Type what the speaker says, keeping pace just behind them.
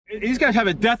These guys have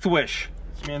a death wish.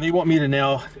 Man, they want me to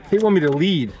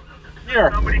lead. Here.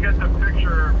 Somebody gets a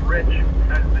picture of Rich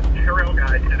as the trail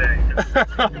guide today.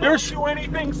 There's do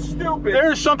anything stupid.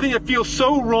 There's something that feels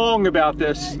so wrong about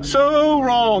this. So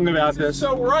wrong about this.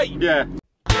 So right. Yeah.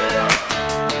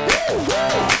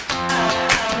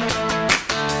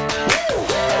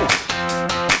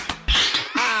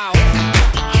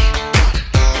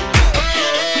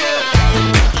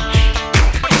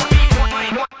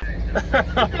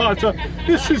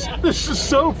 This is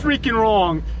so freaking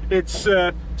wrong. It's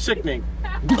sickening.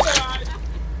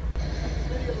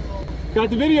 Got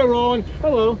the video rolling.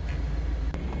 Hello.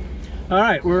 All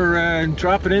right, we're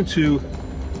dropping into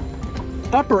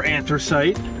upper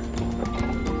Anthracite.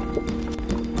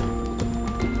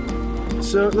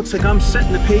 So it looks like I'm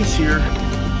setting the pace here.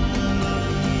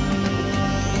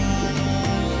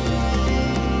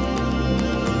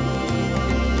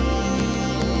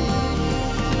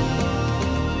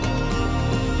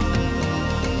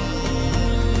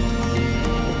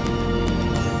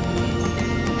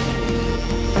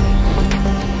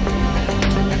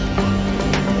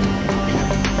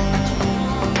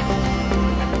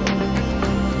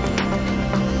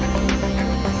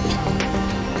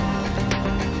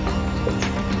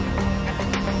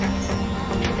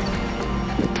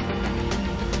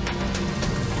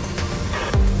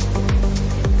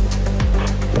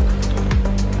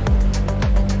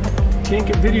 Can't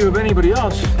get video of anybody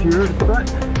else here, but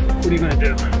what are you gonna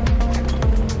do?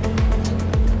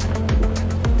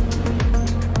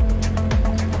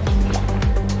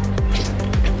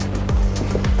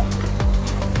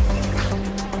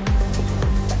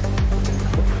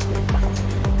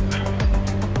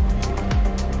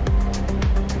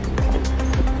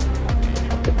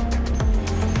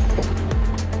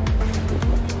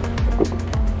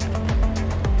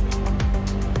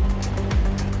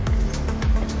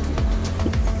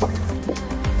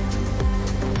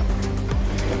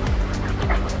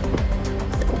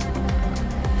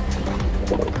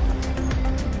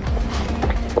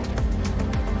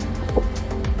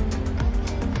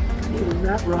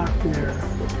 That rock there.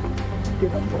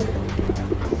 Get up there.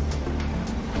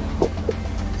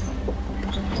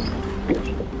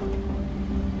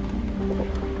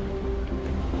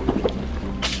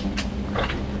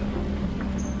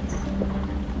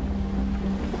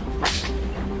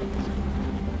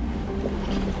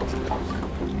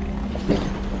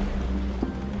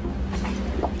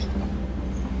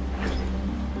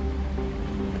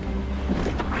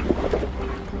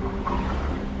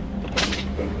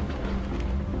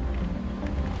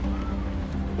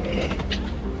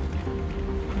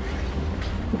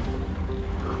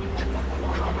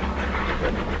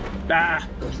 Ah.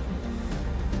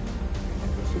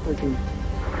 See if I can.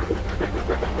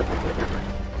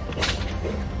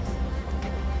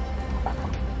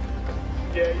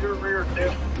 Yeah, your rear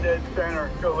dip dead center.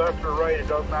 Go left or right, it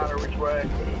doesn't matter which way.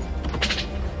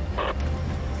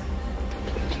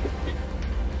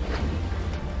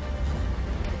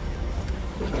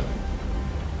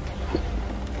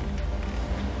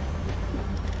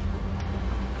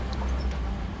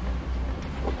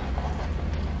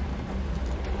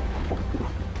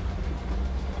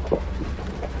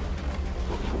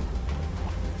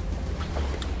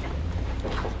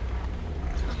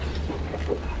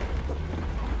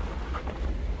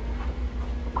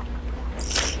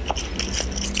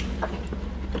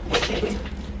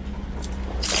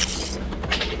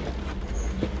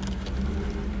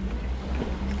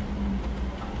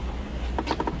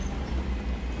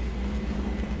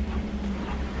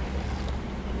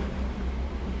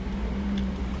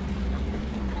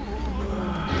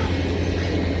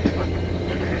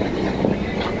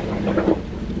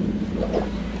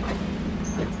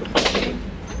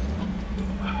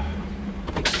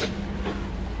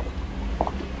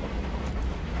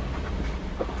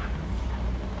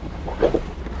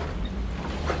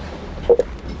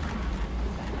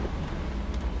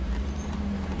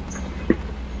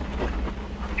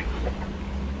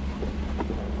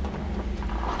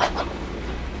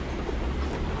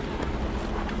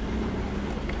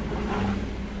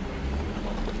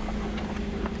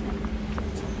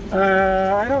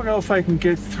 I don't know if I can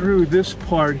get through this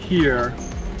part here.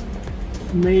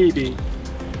 Maybe.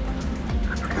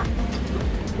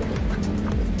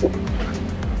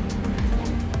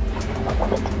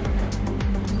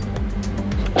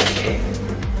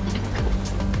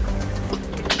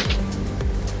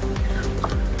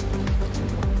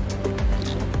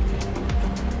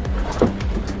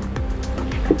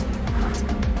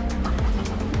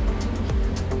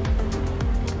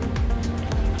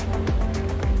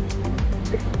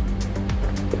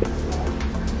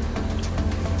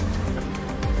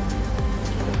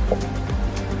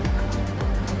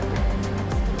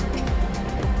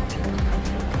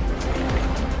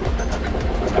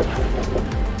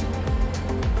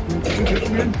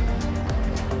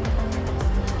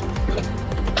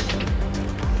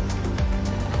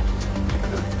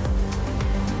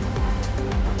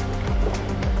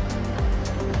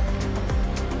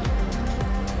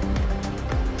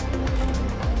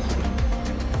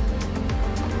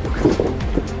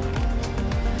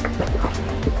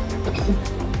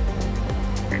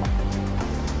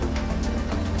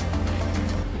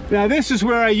 Now this is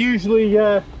where I usually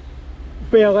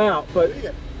bail out, but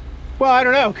well, I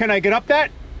don't know. Can I get up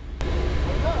that?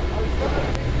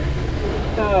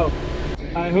 Oh,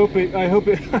 I hope it. I hope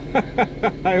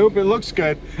it looks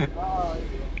good.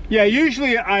 Yeah,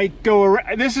 usually I go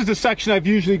around. This is the section I've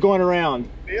usually gone around.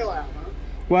 Bail out, huh?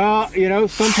 Well, you know,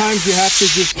 sometimes you have to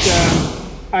just.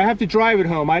 I have to drive it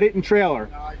home. I didn't trailer.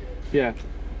 No, I get it. Yeah.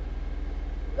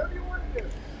 Whatever you want to do.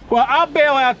 Well, I'll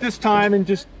bail out this time and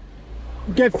just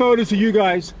get photos of you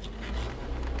guys.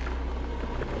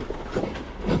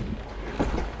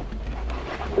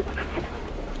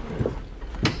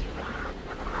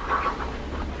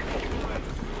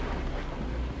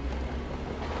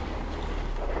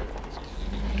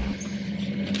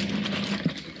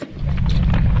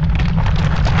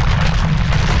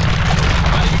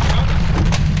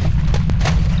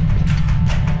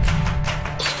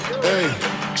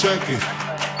 Check it.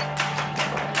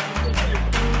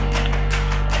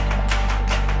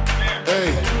 Hey,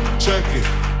 check it.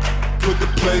 Put the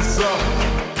place up.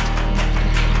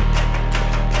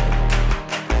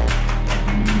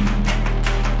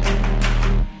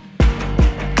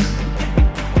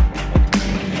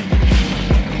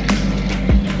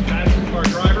 That's our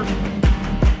driver.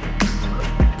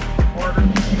 Order.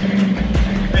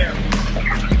 There.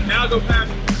 Now go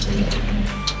past.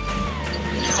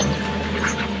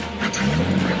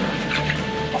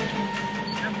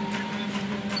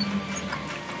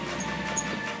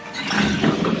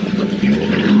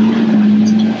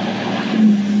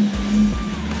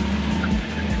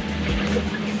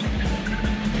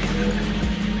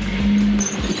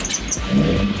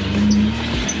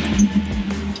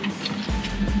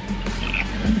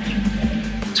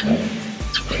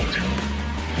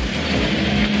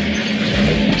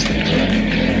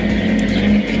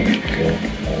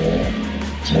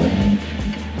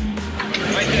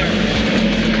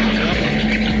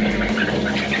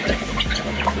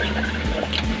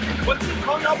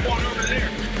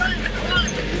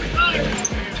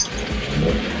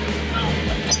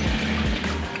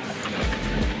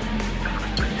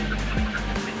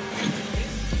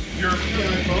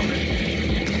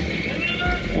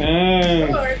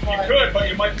 You could, but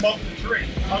you might bump the tree.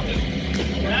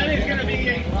 That is going to be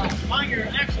on your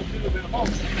axle tube in a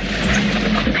moment.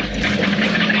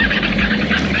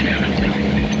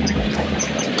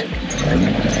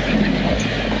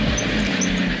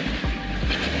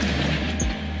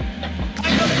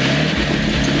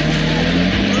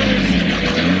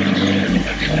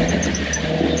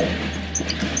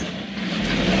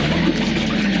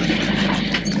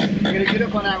 I'm going to get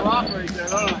up on that rock right there,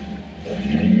 huh?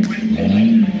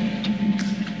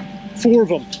 4 of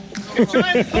them.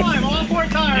 Time, all 4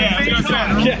 tires. Yeah, same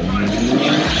time. Yeah.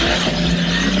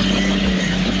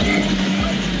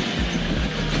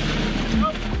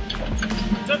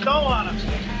 Just go on him.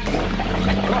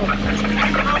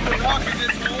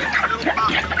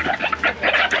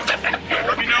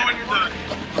 Let me know when you're done.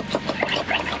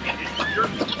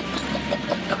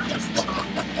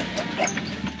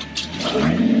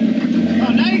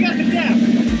 Oh, now you got the depth.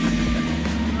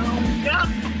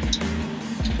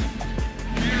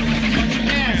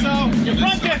 Yeah, so your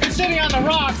front diff is sitting on the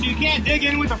rock, so you can't dig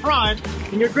in with the front,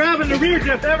 and you're grabbing the rear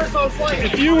diff ever so slightly.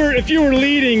 If you were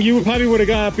leading, you probably would have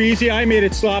gone up easy. I made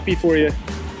it sloppy for you.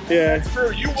 Yeah. That's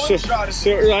true. You one-shotted it.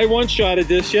 So I one-shotted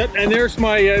this. Yep. And there's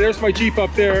my Jeep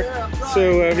up there. Yeah,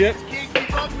 so yep. Can't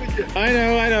keep up with you. I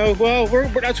know. Well,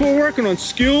 that's what we're working on.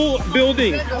 Skill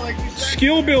building.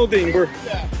 Skill building.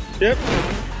 Yep.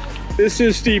 This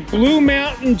is the Blue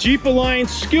Mountain Jeep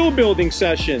Alliance skill building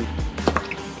session.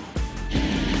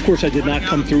 Of course, I did not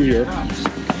come through here.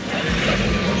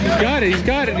 He's got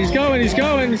it. He's going.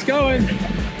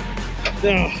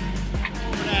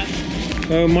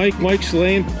 Oh, Mike's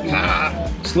lane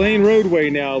roadway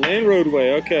now. Lane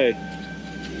roadway, okay.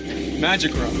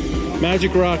 Magic Rock.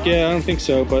 Magic Rock, yeah, I don't think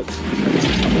so, but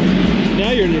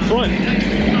now you're in your front.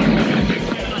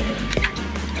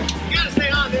 You gotta stay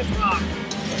on this rock.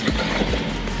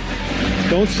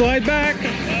 Don't slide back.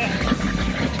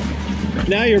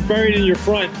 Now you're buried in your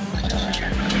front.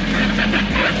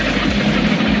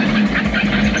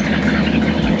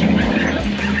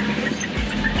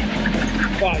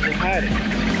 Wow, you had it.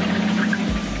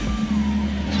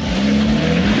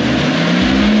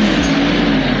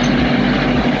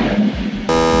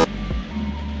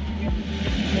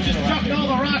 Just chucked all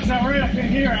the rocks that were up in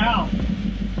here out.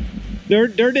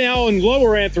 They're now in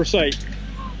lower anthracite.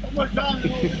 What's on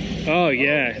Oh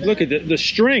yeah, look at the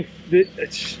strength.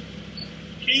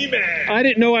 Key man. I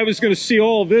didn't know I was going to see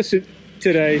all of this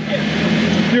today.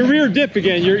 Your rear diff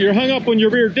again. You're hung up on your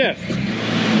rear diff.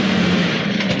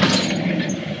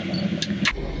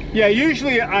 Yeah,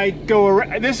 usually I go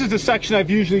around. This is the section I've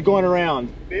usually gone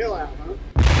around. Bailout, huh?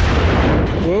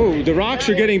 Whoa, the rocks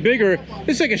are getting bigger.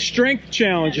 It's like a strength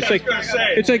challenge. It's like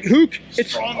who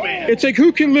it's like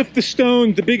who can lift the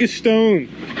stone, the biggest stone.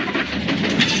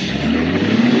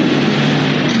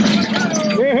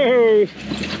 Whoa.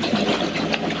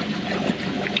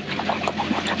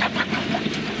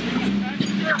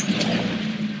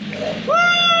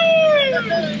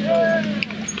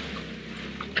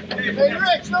 Hey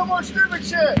Rich, no more stupid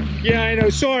shit. Yeah, I know.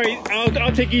 Sorry,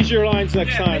 I'll take easier lines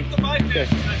next time. Okay.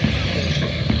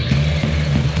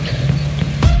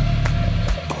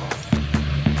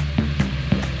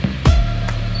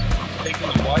 Taking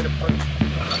a wide approach.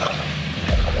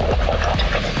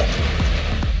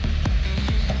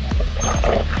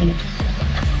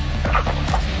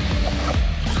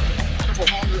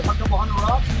 A couple hundred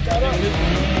rocks. You got up.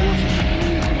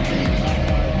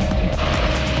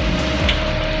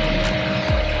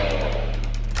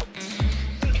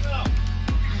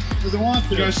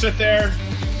 You're gonna sit there,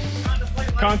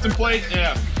 contemplate,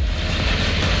 yeah.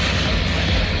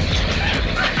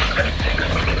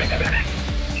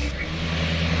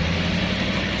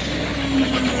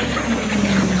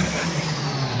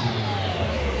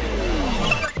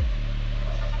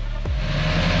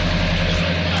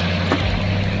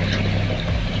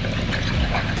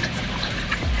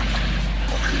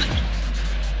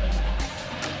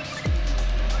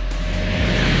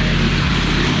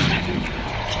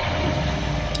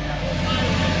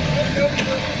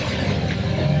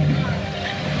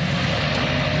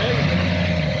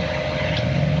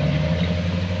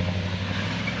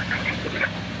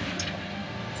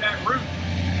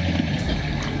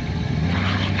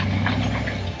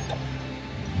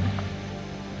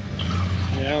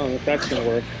 That's gonna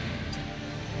work.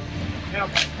 Yep.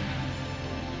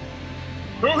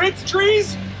 Who hits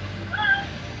trees?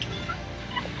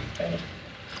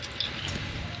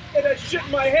 Get that shit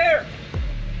in my hair.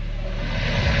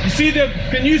 You see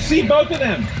can you see both of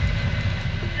them?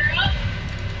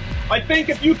 I think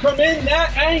if you come in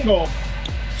that angle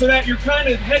so that you're kind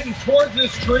of heading towards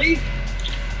this tree,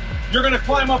 you're gonna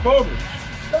climb up over.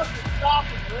 Stop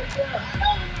it right there.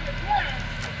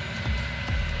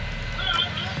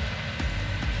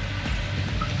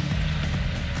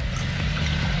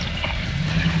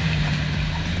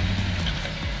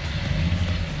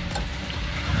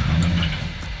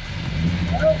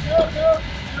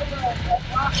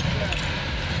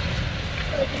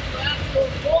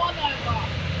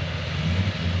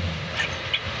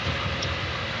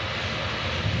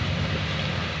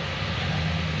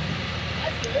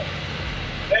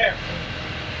 There.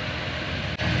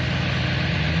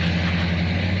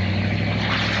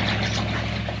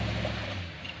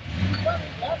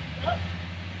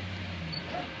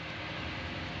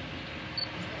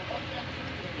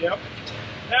 Yep.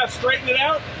 Now straighten it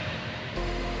out.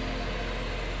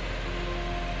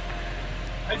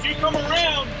 As you come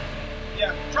around,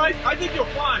 yeah, try. I think you'll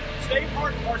climb. Stay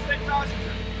hard or stay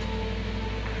passenger.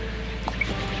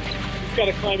 He's got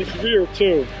to climb his rear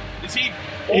too. Is he?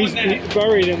 He's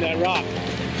buried in that rock.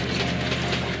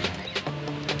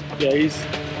 Yeah, he's.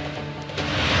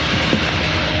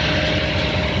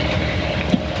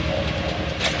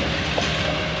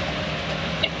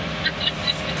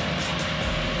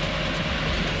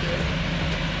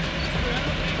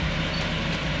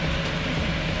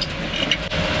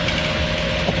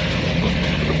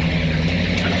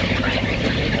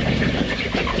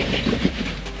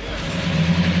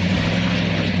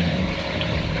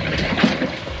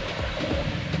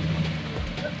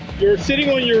 You're sitting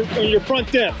on your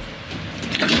front diff.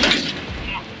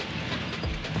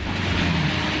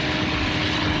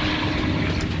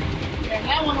 Yeah,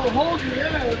 that one will hold you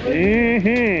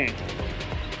there.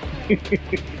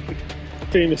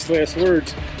 Famous last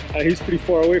words. He's pretty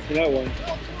far away from that one.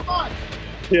 Oh, come on.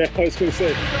 Yeah, I was going to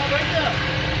say.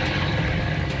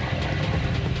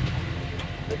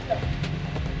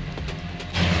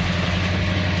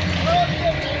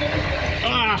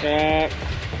 Right there.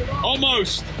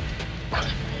 Almost.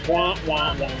 Wah,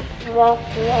 wah, wah.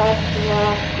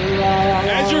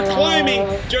 As you're climbing,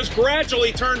 just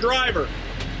gradually turn driver.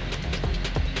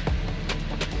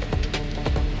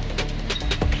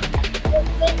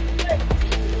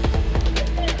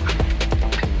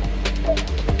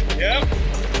 Yep.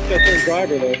 That turn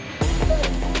driver though.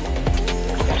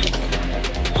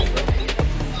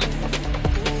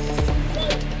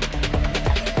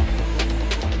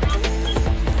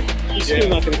 You're still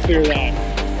not going to clear that.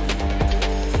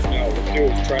 No, what we'll do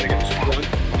is try to get this front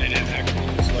and then actually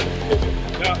just let it pivot.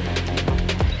 No.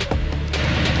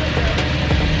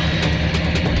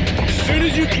 As soon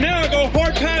as you now go go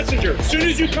hard passenger. As soon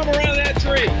as you come around that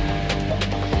tree.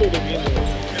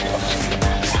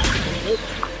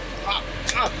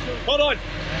 Hold on.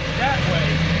 That way.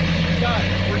 You got it.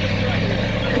 We're just right.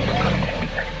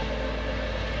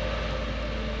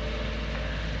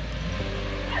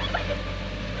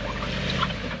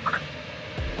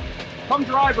 Come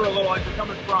driver a little as you're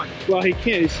coming front. Well, he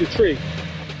can't. He's the tree.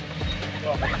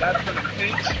 Well, that's for the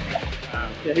pinch.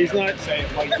 Yeah, he's not. Say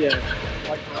it like, Yeah.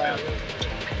 like the Raptor.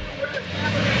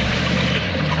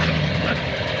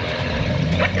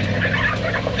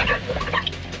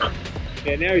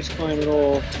 Yeah, now he's climbing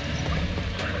all.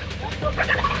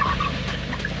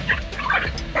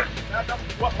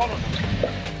 Hold on.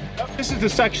 This is the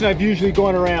section I've usually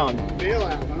gone around.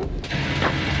 Bailout, huh?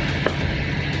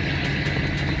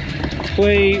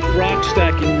 Play rock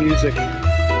stacking music.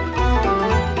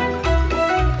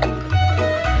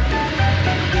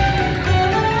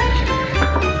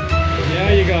 Now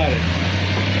you got it.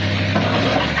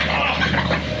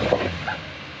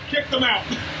 Kick them out.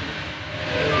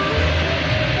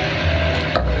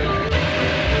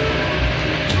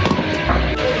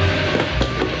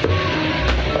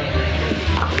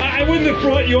 I wouldn't have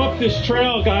brought you up this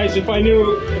trail, guys, if I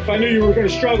knew you were going to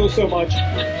struggle so much.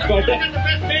 But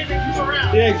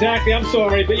yeah, exactly. I'm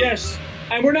sorry, but yes,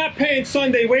 and we're not paying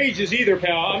Sunday wages either,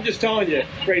 pal. I'm just telling you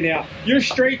right now. You're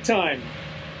straight time.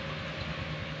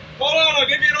 Hold on, I'll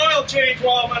give you an oil change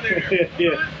while I'm under here.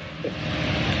 Yeah.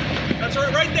 That's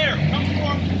right there. Come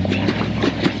on.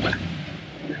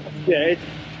 Yeah,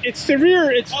 it's the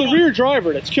rear. It's the rear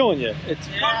driver that's killing you. It's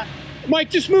Mike.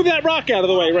 Just move that rock out of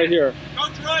the way right here. Go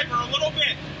driver a little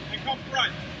bit and come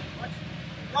front.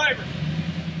 Driver.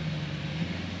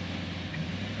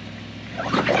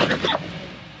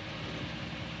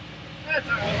 That's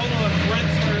all right. Hold on,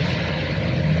 Brent's first.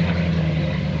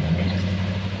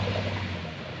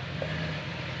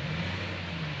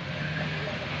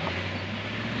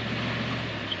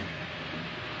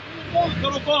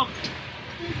 Little bump.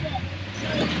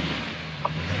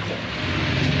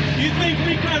 You think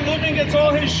Recon Living gets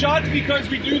all his shots because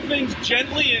we do things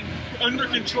gently and under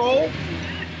control?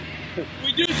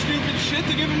 We do stupid shit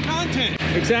to give him content.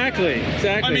 Exactly.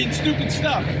 I mean, stupid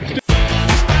stuff.